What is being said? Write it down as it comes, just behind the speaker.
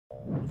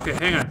Okay,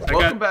 hang on.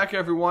 Welcome back,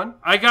 everyone.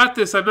 I got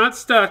this. I'm not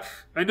stuck.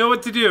 I know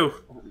what to do.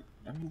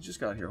 I mean, you just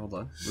got here. Hold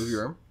on. Move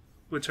your arm.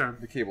 Which arm?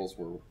 The cables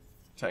were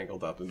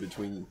tangled up in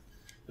between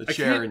the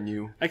chair and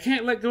you. I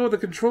can't let go of the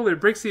controller. It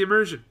breaks the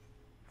immersion.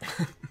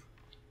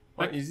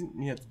 Why? You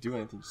didn't have to do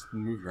anything. Just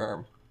move your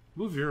arm.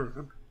 Move your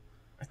arm.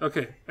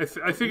 Okay. I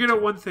figured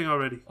out one thing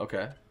already.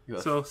 Okay.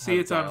 So, see,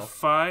 it's on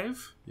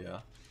 5. Yeah.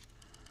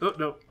 Oh,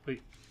 no.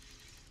 Wait.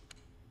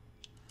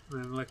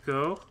 And then let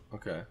go.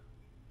 Okay.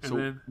 And so,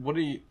 then what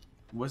are you...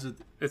 Was it...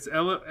 It's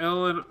L and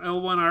L1,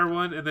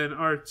 R1, and then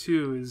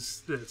R2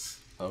 is this.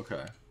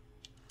 Okay.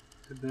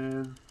 And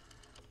then...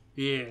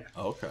 Yeah.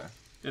 Okay.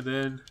 And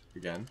then...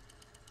 Again.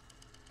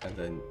 And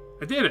then...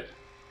 I did it!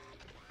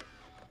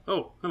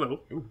 Oh,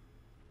 hello. Ooh.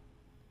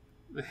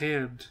 The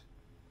hand.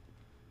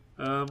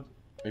 Are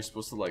you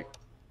supposed to, like...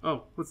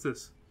 Oh, what's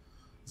this?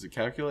 Is it a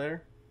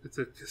calculator? It's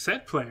a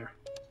cassette player.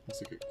 It's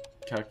like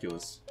a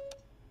calculus.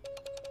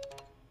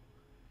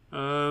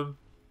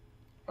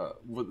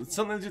 It's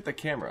something to do with the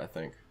camera, I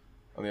think.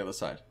 On the other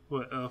side.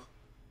 What? Oh.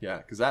 Yeah,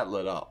 because that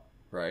lit up,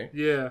 right?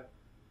 Yeah.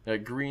 Yeah,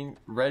 green,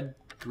 red,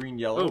 green,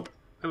 yellow. Oh,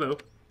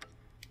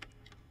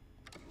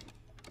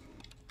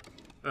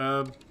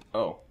 hello.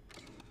 Oh.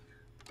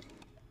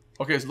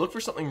 Okay, so look for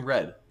something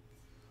red.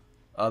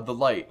 The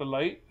light. The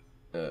light?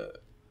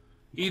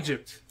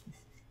 Egypt.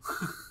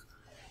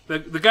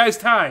 the guy's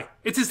tie.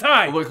 It's his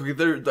tie. Oh, look, okay,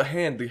 there, the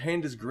hand. The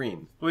hand is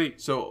green. Wait.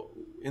 So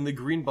in the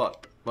green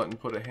button,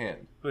 put a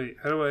hand. Wait,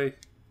 how do I...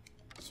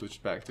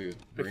 Switch back to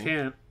green? I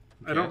can't.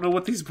 I don't know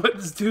what these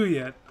buttons do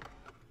yet.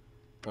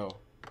 Oh.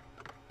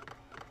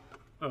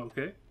 Oh,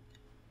 okay.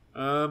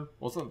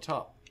 What's on the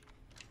top?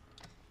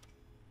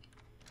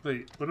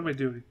 Wait, what am I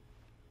doing?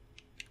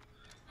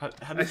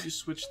 How did you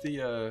switch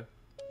the,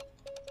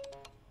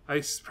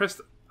 I pressed...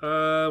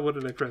 what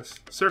did I press?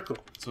 Circle.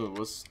 So it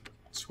was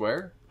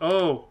square?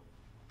 Oh.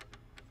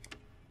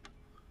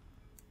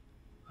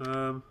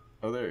 Oh,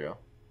 there you go.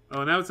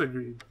 Oh, now it's on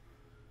green.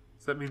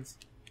 So that means...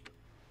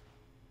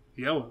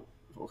 Yellow.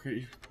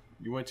 Okay,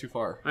 you went too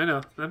far. I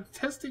know. I'm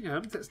testing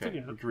out.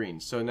 Okay, green.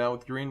 So now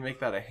with green, make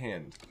that a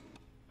hand.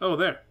 Oh,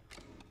 there.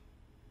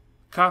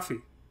 Coffee.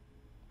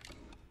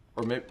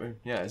 Or maybe,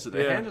 yeah, is it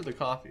the hand or the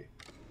coffee?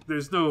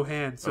 There's no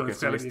hand, so okay, it's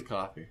so gotta it's be... the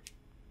coffee.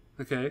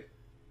 Okay.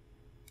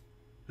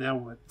 Now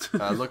what?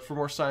 Look for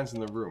more signs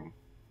in the room.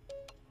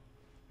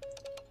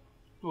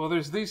 Well,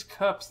 there's these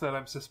cups that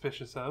I'm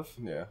suspicious of.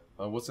 Yeah.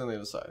 What's on the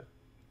other side?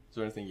 Is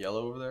there anything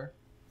yellow over there?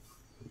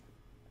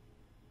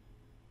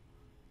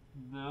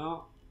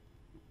 No.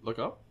 Look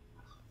up.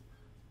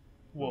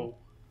 Whoa.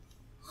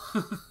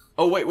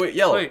 Oh, wait,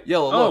 yellow. Wait.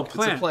 Yellow, Oh, look,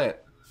 plant. it's a plant.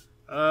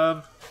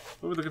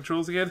 What were the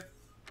controls again?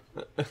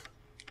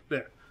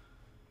 There.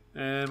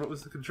 And what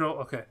was the control?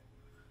 Okay.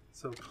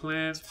 So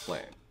plant. It's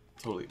plant.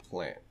 Totally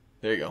plant.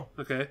 There you go.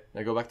 Okay.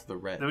 Now go back to the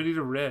red. Now we need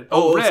a red.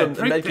 Oh, red, it's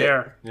a right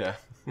there. Yeah.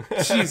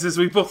 Jesus,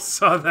 we both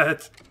saw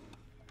that.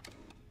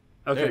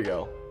 Okay. There you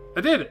go.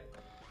 I did it.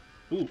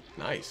 Ooh.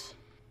 Nice.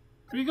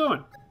 Where are you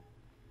going?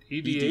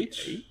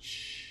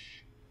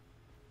 EDH?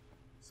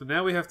 So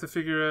now we have to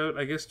figure out,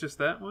 I guess, just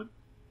that one?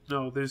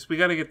 No, we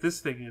gotta get this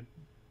thing in.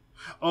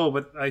 Oh,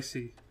 but I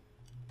see.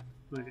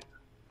 Wait.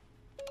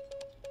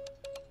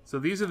 So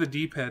these are the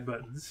D-pad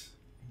buttons.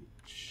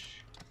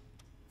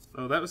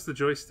 Oh, that was the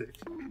joystick.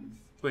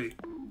 Wait,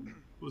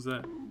 what was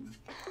that?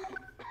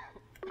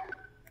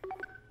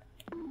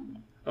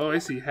 Oh, I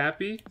see.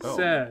 Happy,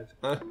 sad.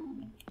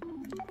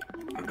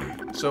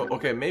 So,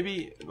 okay,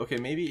 maybe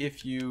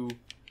if you...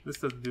 This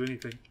doesn't do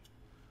anything.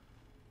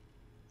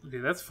 Okay,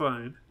 that's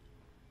fine.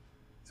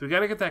 So we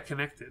gotta get that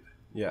connected.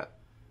 Yeah.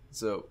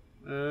 So,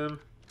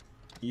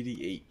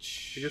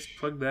 EDH. I guess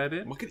plug that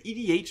in. What could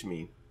EDH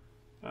mean?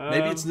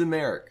 Maybe it's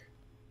numeric.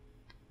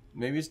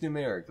 Maybe it's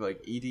numeric,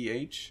 like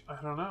EDH.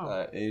 I don't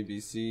know. A,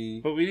 B,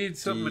 C. But we need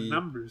something with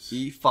numbers.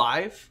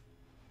 E5?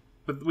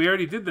 But we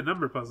already did the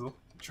number puzzle.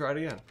 Try it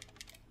again.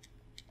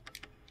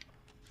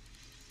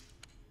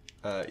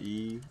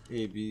 E,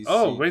 A, B, C,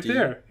 oh, right D,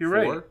 there. You're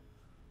 4? right.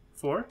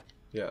 4?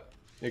 Yeah. Yeah,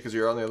 because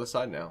you're on the other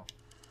side now.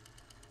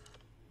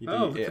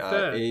 Oh, look at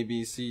that. A,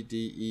 B, C,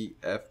 D, E,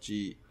 F,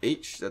 G,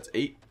 H. That's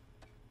 8.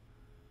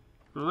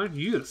 Well, aren't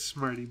you a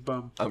smarty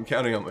bum? I'm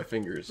counting on my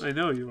fingers. I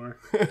know you are.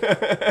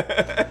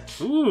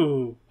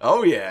 Ooh.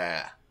 Oh,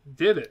 yeah.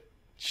 Did it.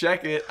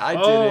 Check it. I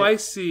did it. Oh, I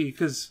see.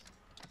 Because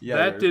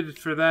that did it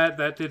for that.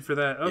 That did for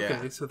that.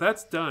 Okay, so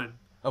that's done.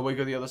 Oh, wait,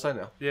 go the other side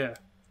now. Yeah.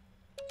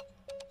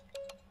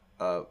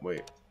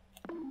 Wait.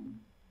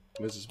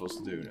 What is it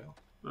supposed to do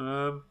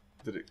now?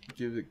 Did it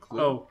give it clue?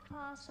 Oh.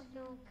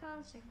 Possible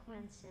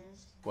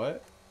consequences.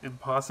 What?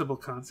 Impossible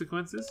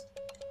consequences?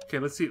 Okay,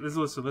 let's see.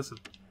 Listen.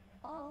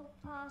 All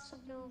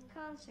possible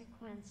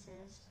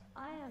consequences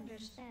I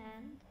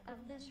understand of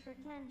this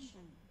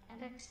retention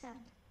and accept.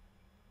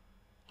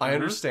 I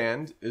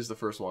understand is the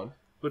first one.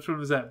 Which one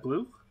was that?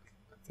 Blue?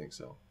 I think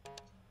so.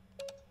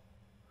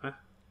 Huh?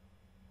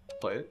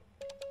 Play it.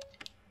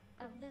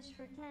 Of this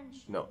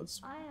retention. No,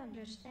 it's... I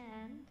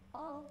understand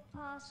all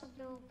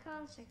possible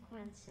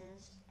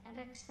consequences and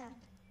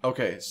accept.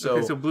 Okay, so...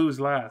 Okay, so blue is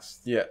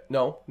last. Yeah,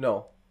 no.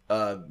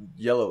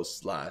 yellow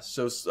slash.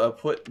 So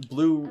put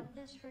blue. Of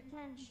this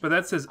retention. But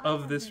that says I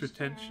of this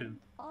understand retention.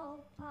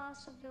 all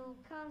possible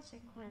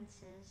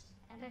consequences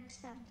and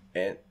accept.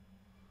 And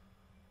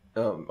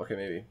okay,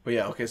 maybe. But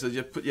yeah, okay. So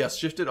just put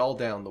shift it all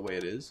down the way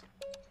it is.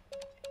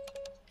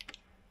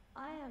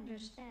 I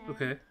understand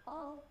Okay.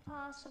 all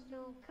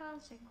possible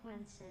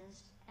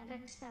consequences and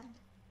accept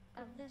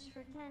of this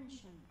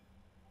retention.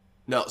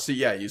 No, see,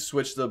 yeah, you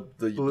switch the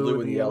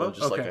blue and the yellow,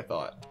 just like Okay. I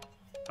thought.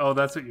 Oh,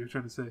 that's what you were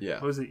trying to say. Yeah.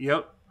 What was it?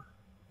 Yep.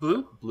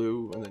 Blue?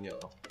 Blue and then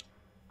yellow.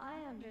 I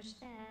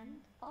understand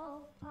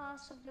all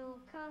possible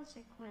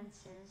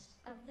consequences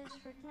of this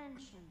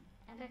retention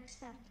and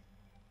accept.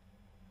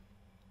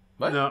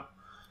 What? No.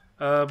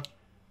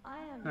 I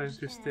understand.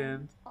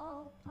 understand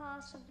all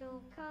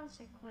possible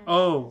consequences.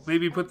 Oh,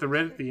 maybe of put the this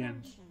red at the end.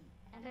 retention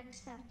and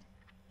accept.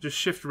 Just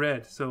shift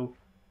red. So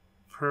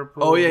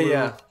purple. Oh yeah, blue.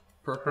 yeah.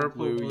 Purple, Purple,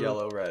 blue, blue.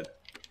 yellow, red.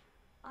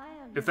 I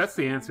If that's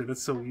the answer, understand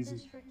that's so of easy.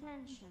 This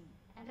retention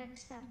and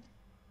accept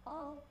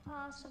all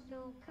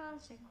possible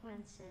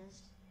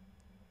consequences.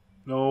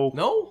 No.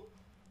 No.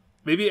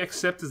 Maybe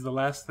accept is the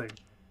last thing.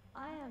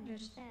 I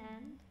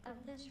understand of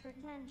this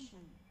retention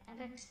and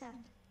accept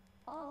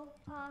all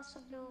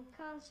possible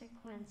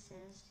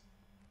consequences.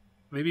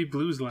 Maybe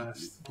blue's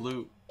last.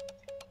 Blue.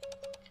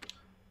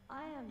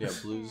 I Yeah,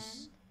 understand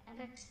blues.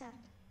 and accept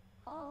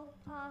all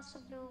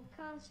possible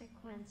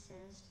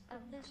consequences of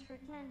this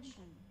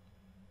retention.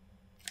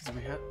 Do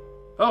we have?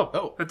 Oh.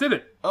 Oh. I did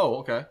it. Oh,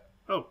 okay.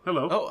 Oh,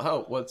 hello.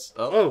 Oh, what's?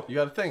 Oh, Oh. you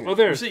got a thing. Oh,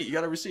 there. Receipt. You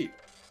got a receipt.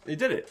 You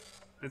did it.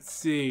 Let's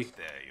see.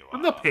 There you I'm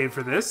are. not paying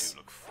for this. You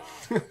look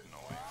full of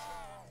noise.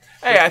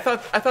 Hey, I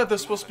thought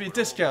there's supposed to be a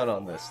discount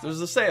on this.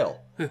 There's a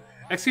sale.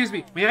 Excuse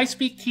me. May I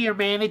speak to your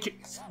manager?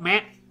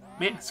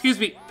 Excuse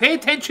me. Pay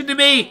attention to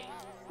me.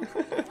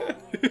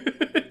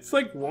 It's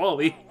like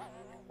Wally.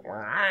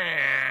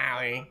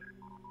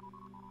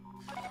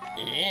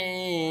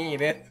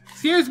 Eat it.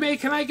 Excuse me.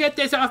 Can I get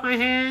this off my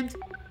hand?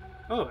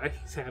 Oh,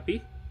 he's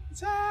happy.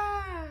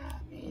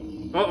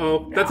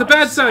 Uh-oh. That's a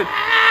bad sign.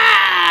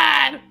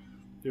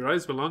 Your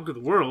eyes belong to the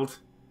world.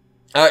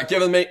 All right,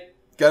 give them me.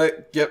 Got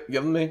it. Give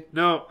them me.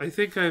 No, I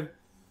think I'm...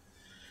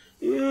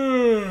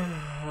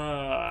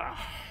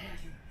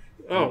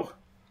 Oh,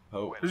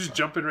 Oh, they're just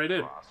jumping right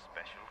in. Our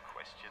special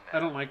questionnaire. I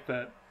don't like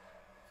that.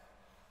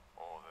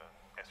 Or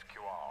the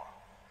SQR,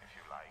 if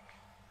you like.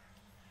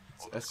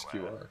 Or the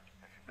SQR.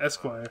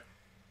 Esquire.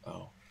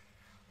 Oh,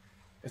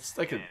 it's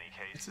like In a any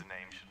case, the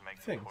name should make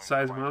thing. the point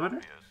Seismometer? quite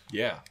obvious.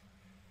 yeah.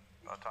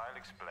 But I'll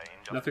explain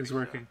just Nothing's to be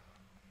working. certain.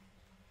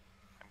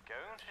 I'm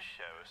going to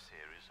show a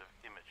series of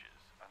images,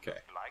 and Okay.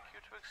 I'd like you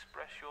to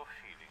express your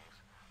feelings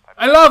by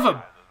I love pressing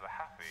 'em. either the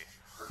happy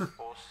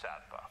or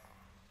sad button.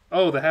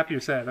 Oh, the happy or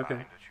sad. Okay. Find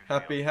that you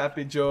Happy, feel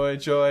happy, joy,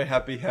 joy,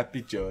 happy,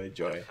 happy, joy,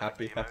 joy,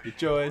 happy, happy,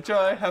 joy,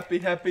 joy, happy,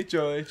 happy,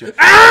 joy, joy,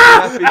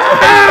 happy,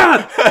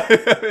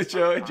 happy,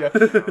 joy, joy,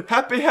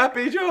 happy,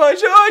 happy, joy,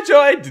 joy,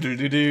 joy, do do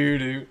do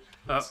do.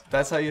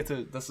 That's how you have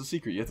to. That's the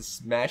secret. You have to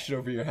smash it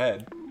over your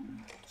head.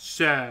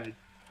 Sad.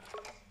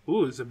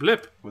 Ooh, it's a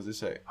blip. What does it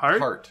say? Heart?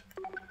 Heart.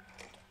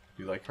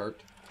 You like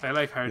heart? I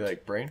like heart. You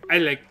like brain? I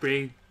like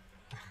brain.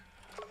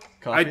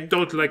 Coffee? I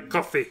don't like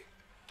coffee.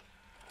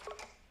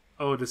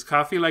 Oh, does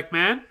coffee like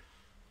man?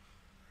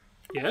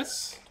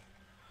 Yes.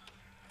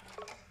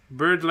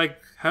 Bird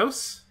like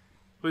house?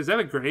 What is that,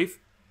 a grave?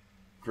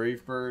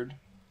 Grave bird.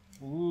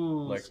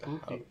 Ooh, Like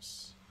spooky. the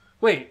house.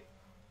 Wait.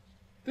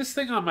 This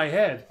thing on my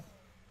head.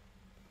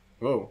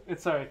 Whoa.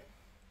 It's alright.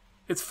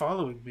 It's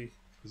following me.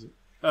 Is it?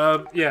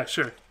 Yeah,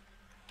 sure.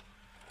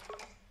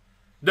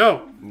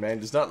 No. Man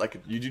does not like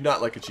it. You do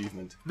not like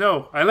achievement.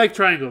 No, I like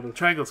triangle though.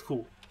 Triangle's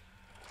cool.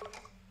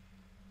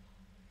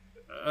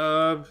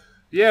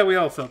 Yeah, we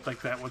all felt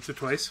like that once or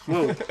twice.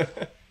 Whoa.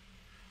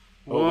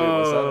 Oh wait,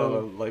 was that on Whoa.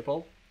 a light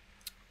bulb?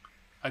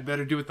 I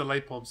better do what the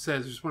light bulb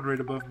says. There's one right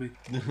above me.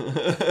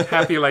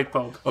 Happy light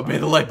bulb. Obey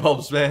the light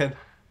bulbs, man.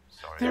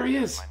 Sorry, There he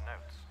I is. my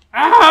notes.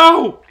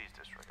 Ow! Please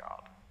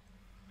disregard.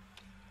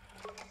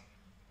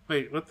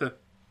 Wait, what the?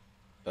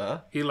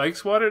 Huh? He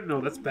likes water? No,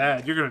 that's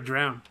bad. You're gonna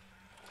drown.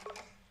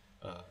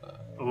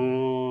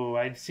 Oh,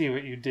 I see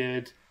what you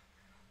did.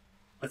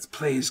 Let's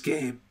play his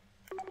game.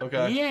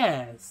 Okay.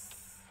 Yes.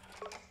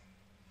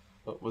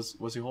 What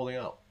was he holding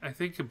out? I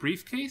think a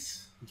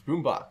briefcase? It's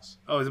boombox.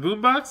 Oh, it's a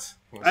boombox?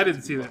 Yes, I it's didn't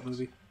a see that boombox.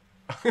 movie. Can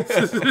I ask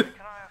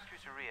you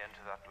to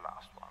re-enter that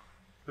last one?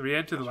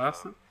 Re-enter the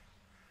last one?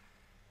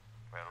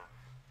 Well,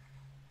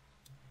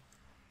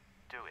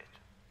 do it.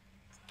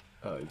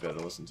 Oh, you better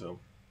listen to him.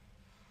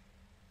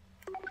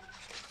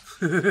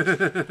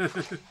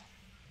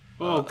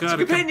 Oh, It's God.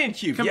 a companion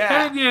cube. Yeah.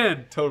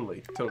 Companion!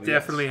 Totally.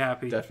 Definitely yes.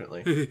 happy.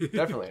 Definitely.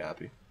 Definitely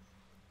happy.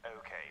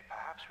 Okay,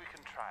 perhaps we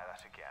can try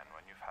that again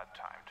when you've had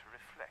time to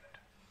reflect.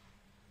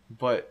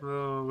 But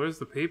Oh, where's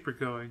the paper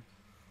going?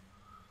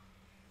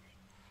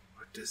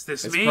 What does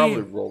this it's mean?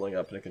 probably rolling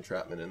up in a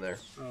entrapment in there.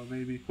 Oh,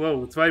 maybe.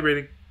 Whoa, it's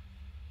vibrating.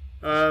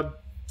 I'm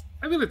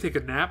gonna take a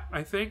nap,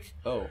 I think.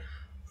 Oh.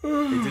 He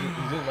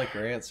didn't like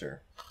your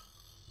answer.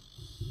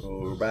 Oh,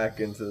 we're back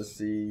into the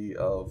sea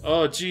of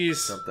Oh, jeez.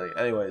 something.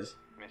 Anyways.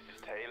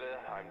 Mrs. Taylor,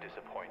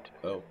 disappointed.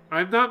 Oh.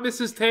 I'm not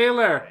Mrs.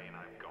 Taylor.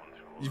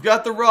 You've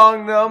got the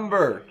wrong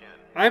number.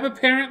 I'm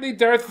apparently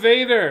Darth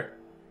Vader.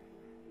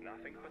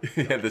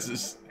 Yeah, this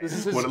is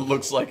what it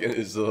looks like in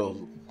his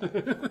little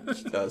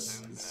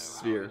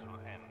sphere.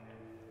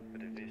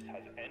 But if this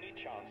has any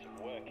chance of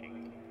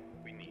working,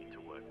 we need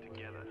to work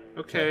together.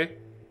 Okay.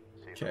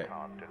 Okay.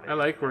 I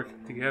like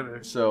working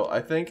together. So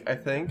I think we'll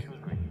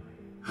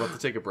have to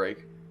take a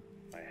break.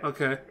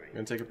 Okay. We're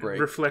gonna take a break.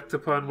 Reflect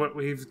upon what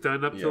we've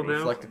done up till now.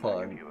 Reflect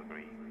upon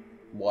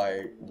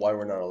why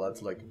we're not allowed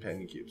to like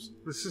companion cubes.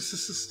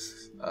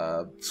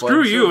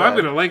 Screw you! I'm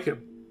gonna like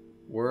him.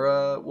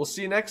 We'll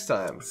see you next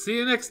time. See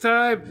you next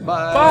time.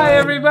 Bye. Bye,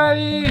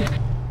 everybody.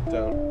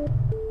 Don't.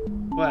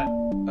 What? I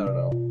don't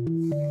know.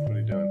 What are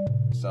you doing?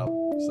 Stop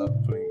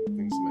putting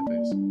things in my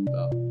face.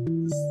 Stop.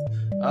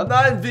 I'm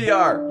not in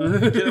VR.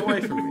 Get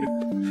away from me.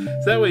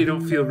 So that way you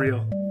don't feel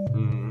real.